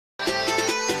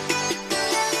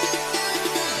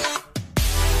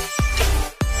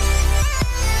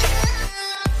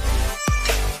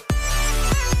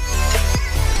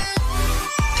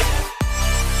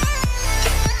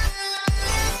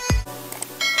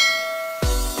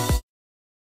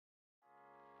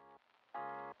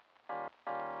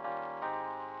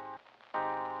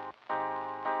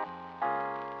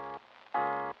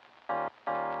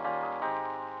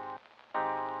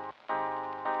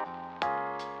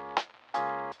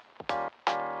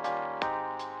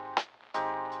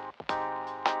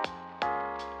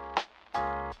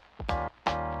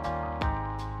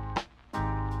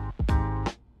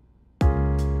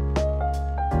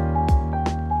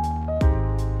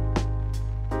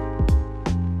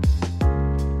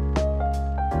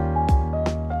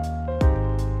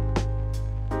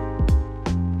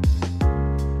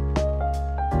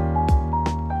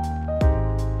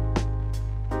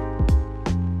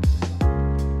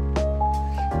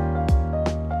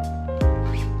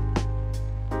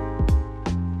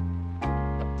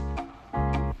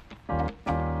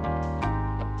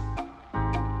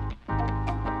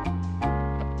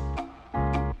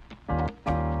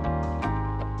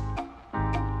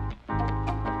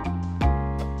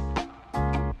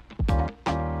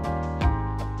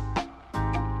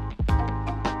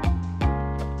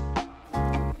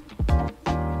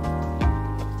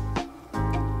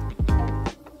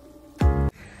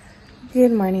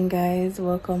Good morning, guys.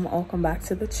 Welcome back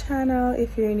to the channel.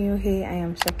 If you're new, hey, I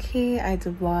am Shaki. I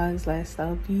do vlogs,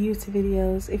 lifestyle, beauty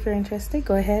videos. If you're interested,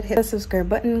 go ahead, hit the subscribe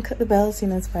button, click the bell so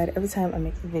you're notified every time I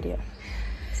make a video.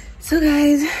 So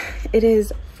guys, it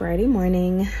is Friday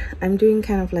morning. I'm doing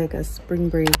kind of like a spring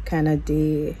break kind of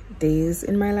days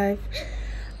in my life.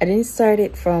 I didn't start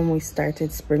it from we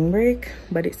started spring break,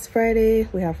 but it's Friday.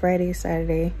 We have Friday,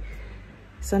 Saturday,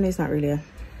 Sunday's not really a,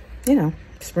 you know,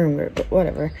 spring break, but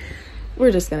whatever. We're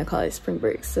just gonna call it spring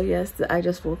break. So yes, I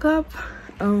just woke up.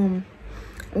 I'm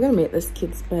gonna make this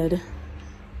kid's bed.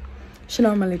 She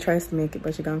normally tries to make it,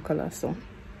 but she gone color, so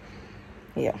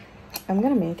yeah, I'm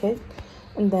gonna make it,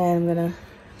 and then I'm gonna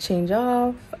change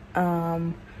off,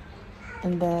 and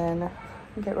then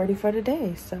get ready for the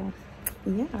day. So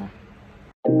yeah.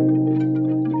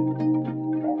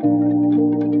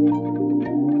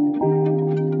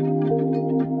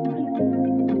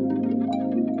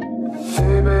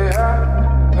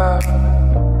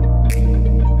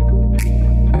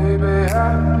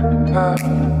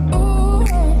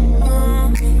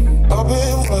 I've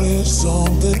been wanting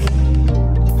something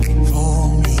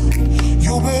from you.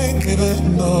 You ain't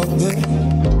giving nothing.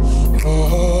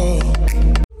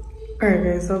 Alright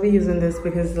guys, so I'll be using this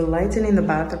because the lighting in the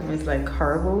bathroom is like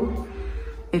horrible.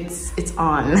 It's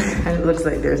on and it looks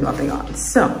like there's nothing on.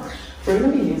 So we're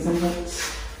gonna be using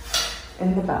it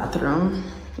in the bathroom.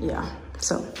 Yeah,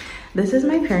 so this is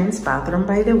my parents' bathroom,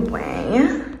 by the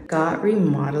way. Got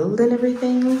remodeled and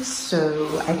everything,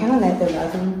 so I kind of like the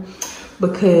bathroom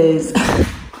because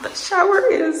the shower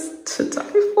is to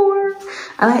die for.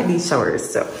 I like these showers,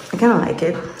 so I kind of like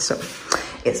it. So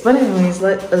yes, but anyways,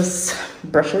 let us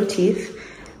brush our teeth,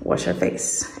 wash our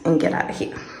face, and get out of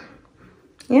here.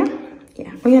 Yeah,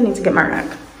 we need to get my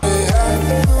rag.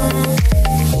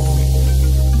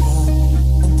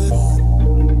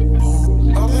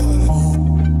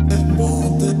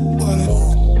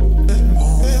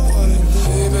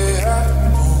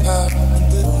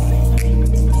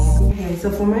 So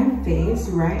for my face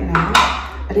right now,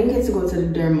 I didn't get to go to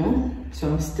the dermo,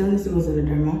 so I still need to go to the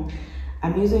dermo.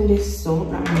 I'm using this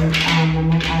soap that my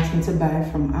mom asked me to buy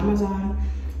from Amazon.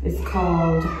 It's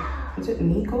called, is it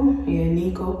Nico? Yeah,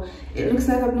 Nico. It looks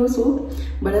like a blue soap,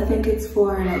 but I think it's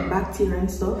for like bacteria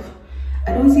and stuff.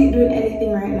 I don't see it doing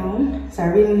anything right now, so I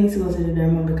really need to go to the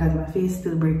dermo because my face is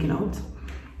still breaking out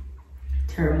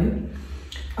terribly.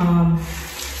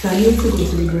 So I need to go to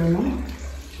the dermo,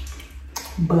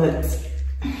 but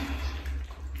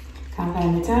can't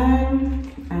find the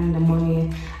time and the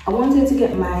money. I wanted to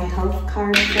get my health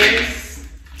card first.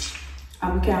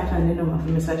 I can't find the number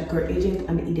from the surgical agent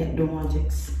and the idiot don't want it.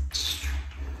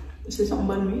 This is something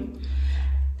about me.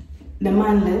 The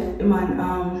man left. The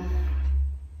man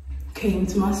came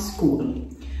to my school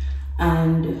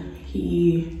and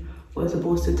he was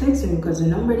supposed to text me because the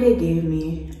number they gave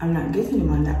me, I'm not getting him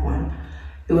on that one.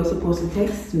 He was supposed to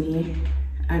text me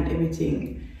and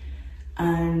everything,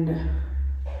 and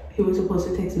he was supposed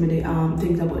to text me the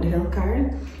things about the health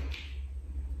card.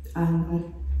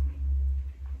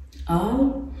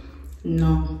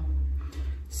 No,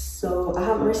 so I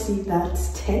haven't received that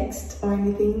text or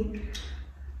anything.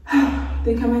 I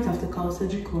think I might have to call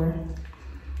surgical,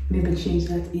 maybe change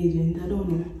that agent. I don't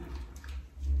know.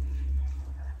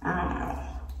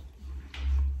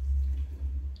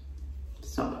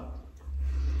 So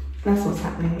that's what's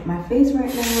happening with my face right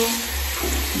now.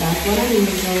 That's what I'm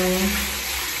using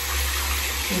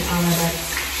and all of that.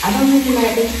 I don't really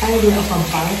like this idea of a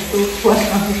bar soap wash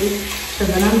on it, because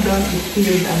when I'm done it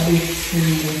feels a bit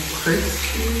too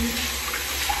crispy.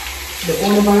 The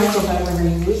only bar soap I've ever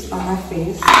used on my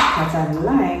face that I've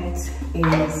liked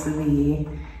is the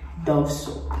Dove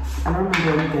soap. I don't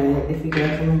remember if you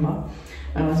guys remember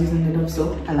when I was using the Dove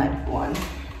soap. I like one.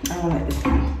 I don't like this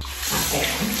one. Okay.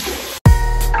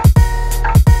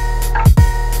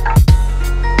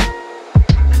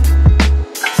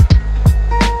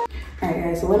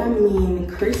 So what I mean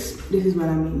crisp, this is what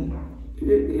I mean.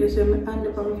 You see my hand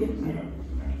up on here?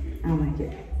 I don't like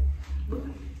it. But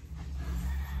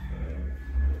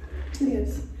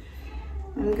yes,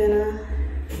 I'm gonna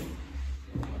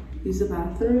use the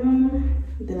bathroom,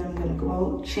 then I'm gonna go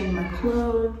out, change my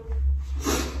clothes,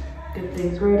 get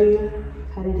things ready,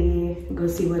 had a day, go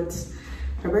see what's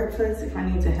for breakfast if I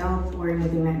need to help or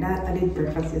anything like that. I did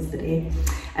breakfast yesterday.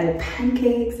 I did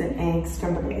pancakes and eggs,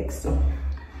 scrambled eggs. So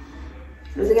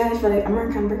those are guys for like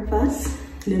American breakfast.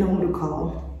 They know what to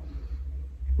call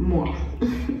more.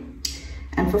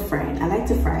 And for frying, I like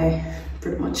to fry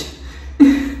pretty much.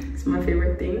 It's my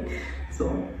favorite thing.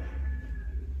 So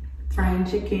frying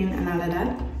chicken and all of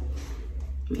that,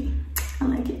 me, I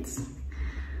like it.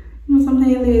 You know,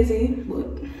 sometimes you're lazy,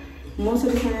 but most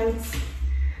of the times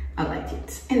I like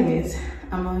it. Anyways,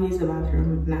 I'm gonna use the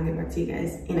bathroom and I'll get back to you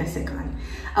guys in a second.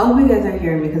 I hope you guys are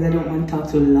hearing me because I don't want to talk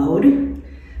too loud.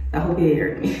 I hope you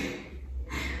hear me.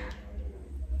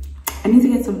 I need to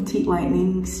get some teeth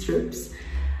whitening strips.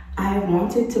 I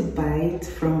wanted to buy it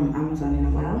from Amazon in a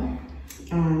while,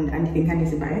 and I think I need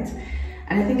to buy it.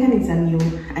 And I think I need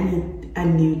a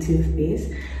new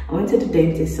toothpaste. I went to the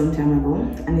dentist some time ago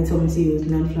and they told me to use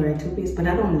non-fluoride toothpaste, but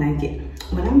I don't like it.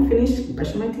 When I'm finished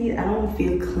brushing my teeth, I don't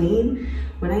feel clean.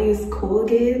 When I use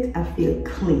Colgate, I feel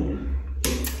clean.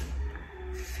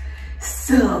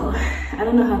 So I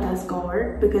don't know how that's gonna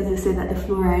work because they said that the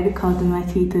fluoride caused my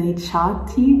teeth to be chalk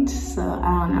teeth. So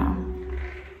I don't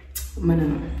know. I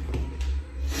don't know.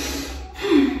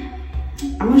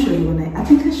 I'm gonna show you one I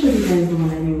think I showed you guys the one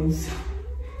I use.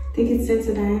 I think it's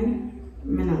Sensodyne. I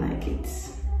don't like it.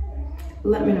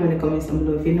 Let me know in the comments down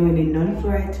below if you know any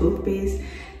non-fluoride toothpaste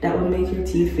that will make your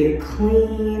teeth feel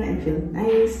clean and feel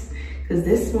nice. Because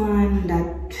this one,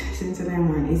 that Sensodyne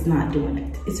one, is not doing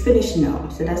it. It's finished now,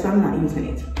 so that's why I'm not using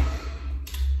it.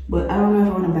 But I don't know if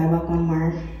I want to buy back one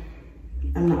more.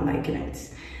 I'm not liking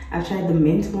it. I've tried the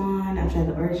mint one, I've tried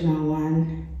the original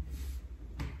one.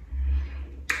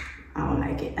 I don't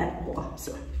like it at all.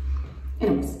 So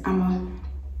anyways, I'm gonna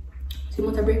see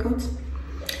what I break out.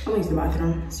 I'm gonna use the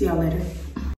bathroom. See y'all later.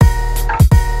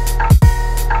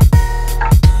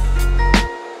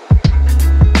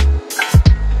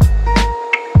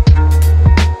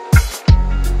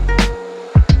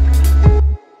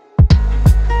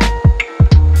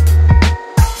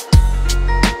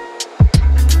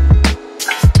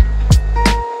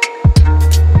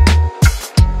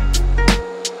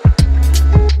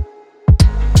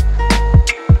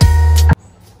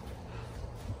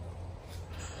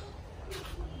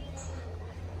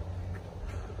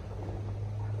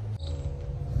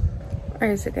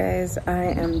 Alright, so guys, I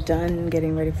am done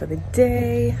getting ready for the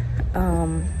day.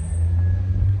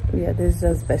 Yeah, this is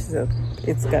as best as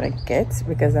it's gonna get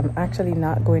because I'm actually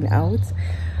not going out.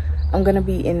 I'm gonna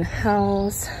be in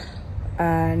house,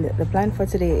 and the plan for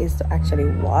today is to actually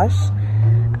wash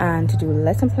and to do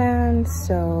lesson plans.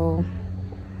 So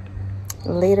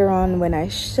later on when I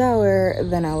shower,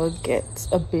 then I will get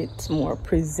a bit more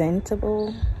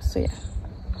presentable. So yeah,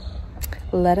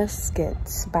 let us get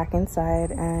back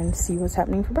inside and see what's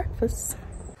happening for breakfast.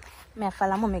 Me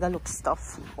follow mommy go look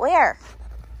stuff. Where?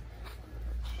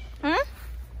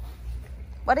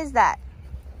 What is that?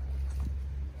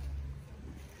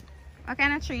 What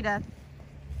kind of tree that?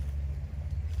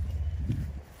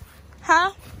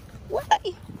 Huh? Why?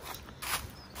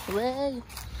 Why?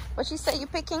 What she say you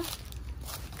picking?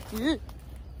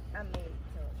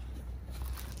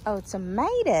 Oh,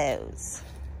 tomatoes.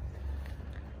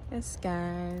 Yes,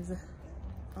 guys.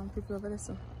 People over there,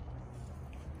 so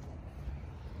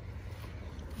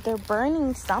they're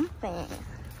burning something.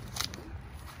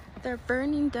 They're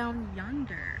burning down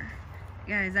yonder.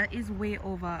 Guys, that is way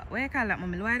over. What you call that,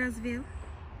 Mommy? Lowersville?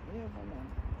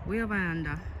 Way over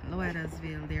yonder.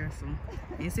 Lowersville there, so.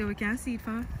 You see we can see it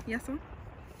from? Yes, so?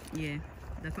 Yeah.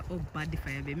 That's how bad the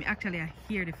fire be. Me actually I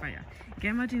hear the fire. Can you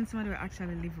imagine somebody will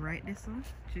actually live right there, so?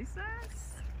 Jesus.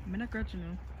 I'm not grudge, you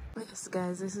know. Yes,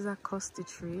 guys, this is a custard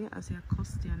tree. I see a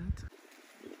custard on it.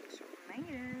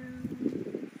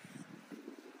 Tomatoes.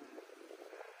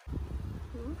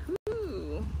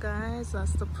 Woohoo! Guys,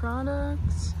 that's the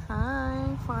product.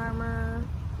 Hi, farmer.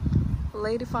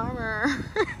 Lady farmer.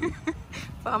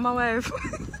 Farmer wife.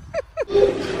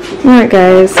 Alright,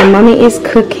 guys, so mommy is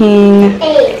cooking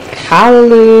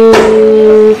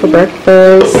callaloo for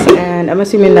breakfast, and I'm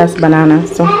assuming that's banana,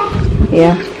 so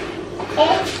yeah.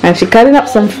 And she's cutting up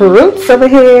some fruits over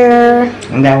here.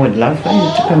 And I would love for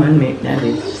you to come and make that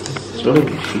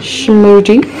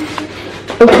smoothie.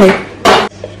 Okay.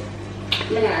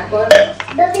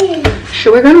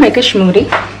 So we're gonna make a smoothie.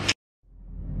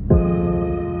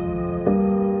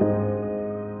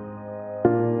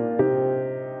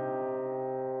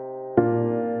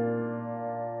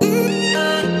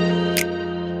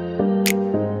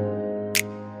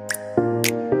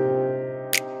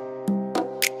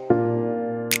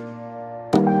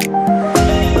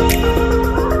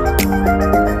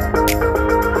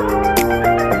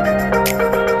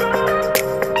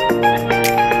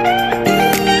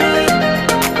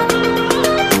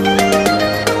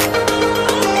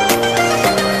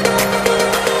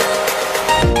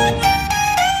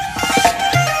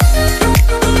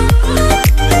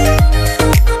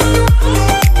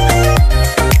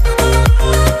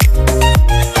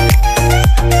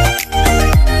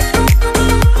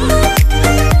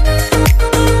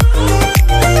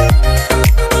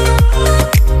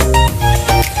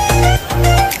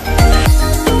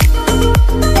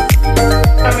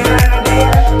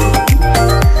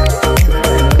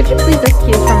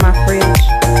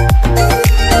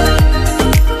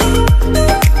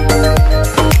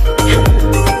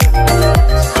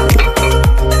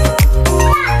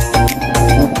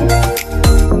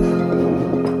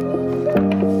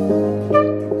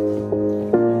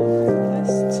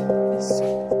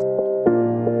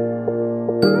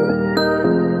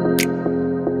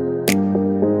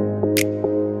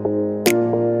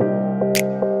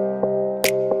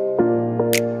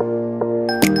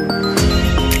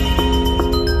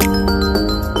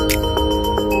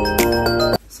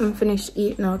 finished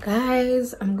eating now,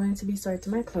 guys. I'm going to be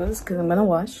sorting my clothes because I'm gonna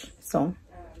wash. So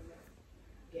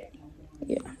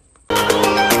yeah.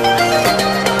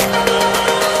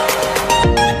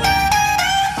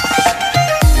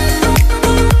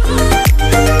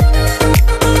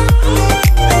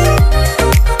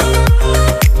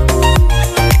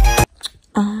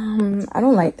 I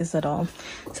don't like this at all.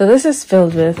 So this is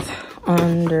filled with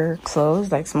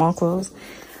underclothes, like small clothes.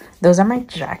 Those are my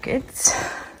jackets.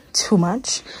 Too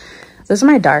much. Those are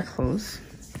my dark clothes.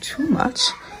 Too much.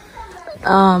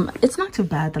 It's not too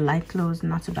bad. The light clothes,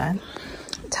 not too bad.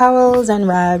 Towels and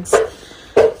rags,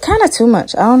 kind of too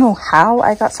much. I don't know how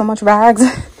I got so much rags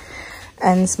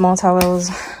and small towels.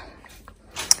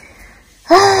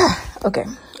 Okay,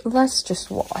 let's just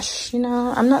wash. You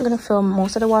know, I'm not gonna film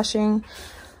most of the washing,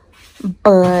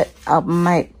 but I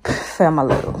might film a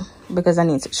little because I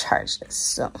need to charge this.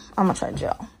 So I'm gonna try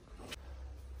gel.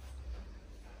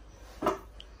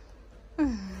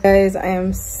 Guys,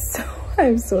 I'm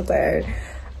so tired.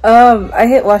 I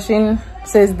hate washing.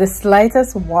 Says the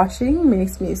slightest washing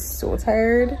makes me so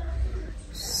tired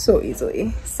so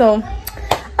easily. So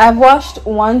I've washed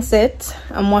one set.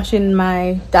 I'm washing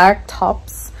my dark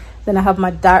tops, then I have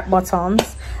my dark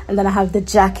bottoms, and then I have the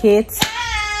jacket.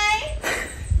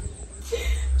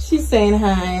 She's saying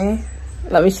hi.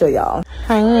 Let me show y'all.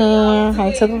 Hi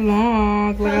to the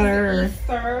vlog. Look at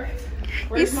her.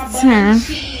 Where's my butter?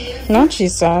 No, she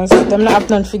says. Them not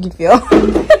happening for give you.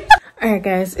 Alright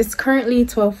guys, it's currently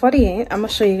 12:48. I'm gonna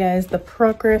show you guys the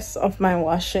progress of my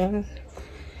washing.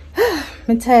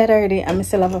 I'm tired already and I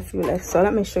still have a few left, so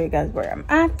let me show you guys where I'm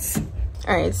at.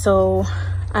 Alright, so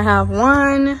I have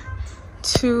 1,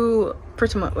 2,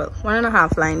 pretty much, well,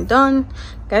 1.5 line done.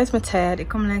 Guys, I'm tired. It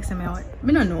come next to me. I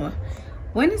don't know.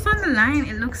 When it's on the line,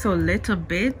 it looks so little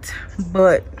bit,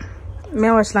 but me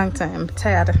watch long time. I'm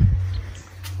tired.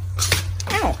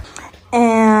 Ow.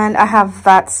 And I have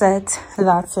that set,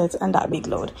 and that big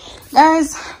load.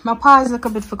 Guys, my paws look a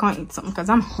bit for can't eat something because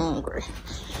I'm hungry.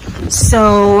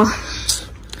 So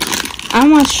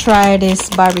I'm gonna try this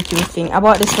barbecue thing. I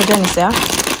bought this for Genesia,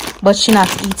 but she not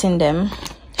eating them.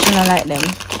 She not like them.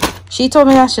 She told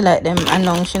me that she like them, and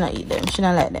now she not eat them. She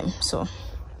not like them, so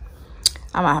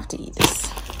I'm gonna have to eat this.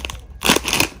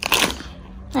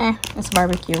 It's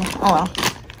barbecue. Oh well.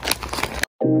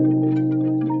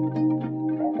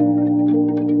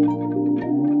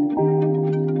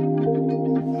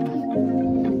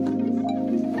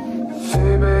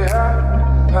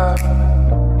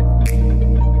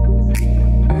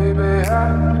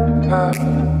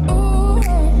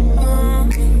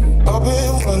 I've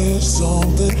been wanting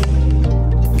something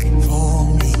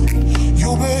from you. You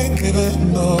make me that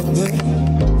nothing.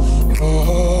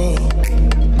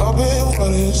 I've been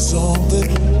wanting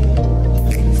something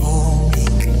from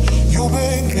you. You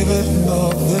make me that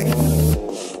nothing.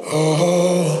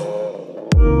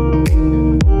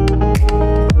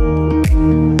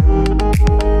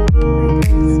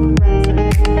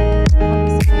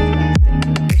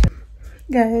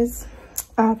 Guys,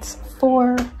 at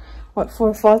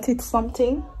 4:40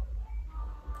 something.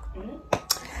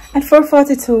 At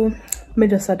 4:42, me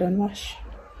just a done wash.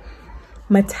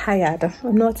 I'm tired.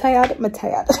 I'm not tired, I'm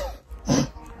tired.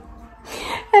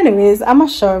 Anyways, I'm a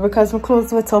shower because my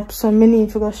clothes wet up, so I need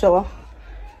to go shower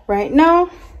right now.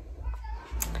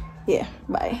 Yeah,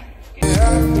 bye.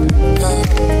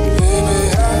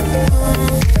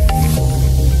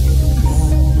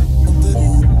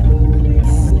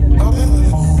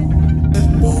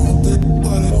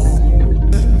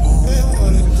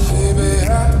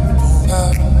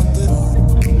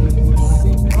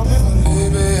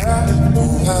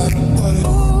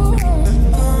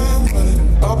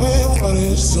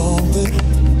 Something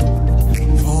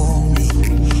from you.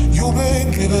 You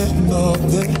make me that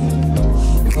nothing.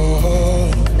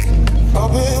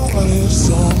 I've been wanting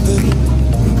something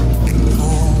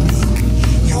from you.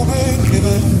 You make me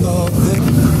that nothing.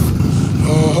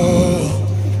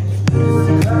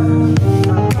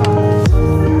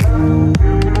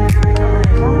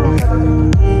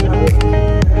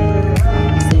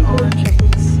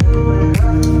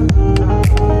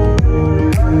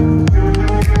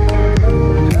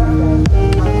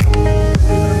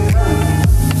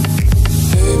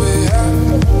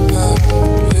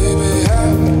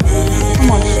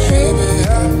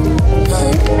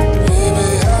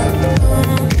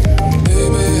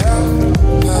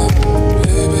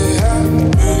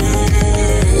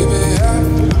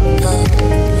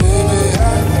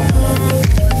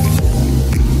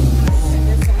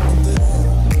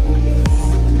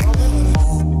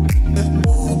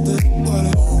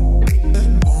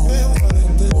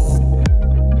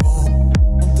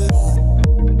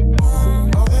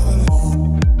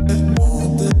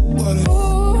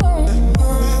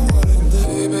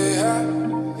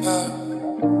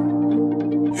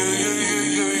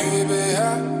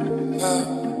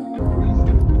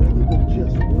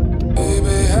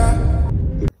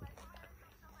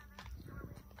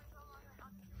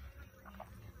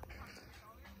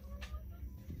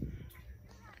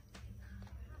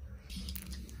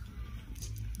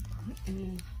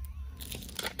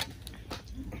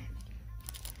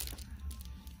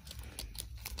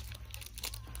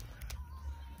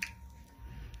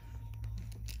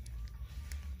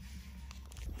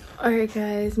 Alright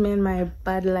guys, me in my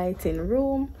bad lighting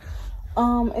room.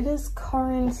 It is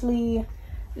currently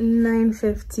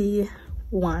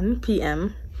 9:51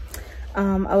 p.m.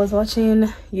 I was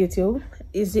watching YouTube.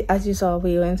 As you saw,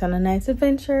 we went on a nice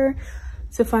adventure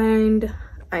to find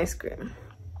ice cream.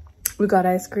 We got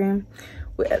ice cream.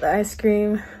 We ate the ice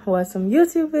cream, watched some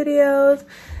YouTube videos,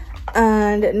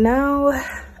 and now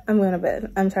I'm going to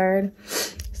bed. I'm tired.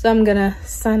 So I'm gonna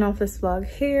sign off this vlog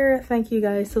here. Thank you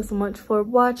guys so much for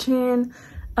watching.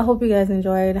 I hope you guys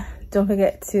enjoyed. Don't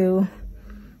forget to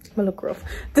don't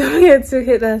forget to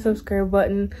hit that subscribe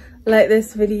button, like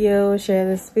this video, share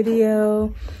this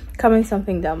video, comment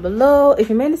something down below. If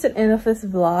you made it to the end of this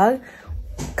vlog,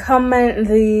 comment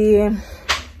the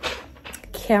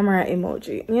camera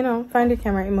emoji. You know, find your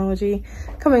camera emoji,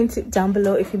 comment it down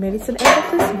below if you made it to the end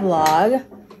of this vlog.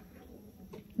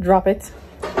 Drop it.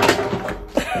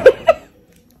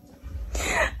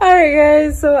 Alright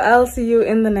guys, so I'll see you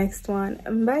in the next one.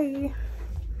 Bye.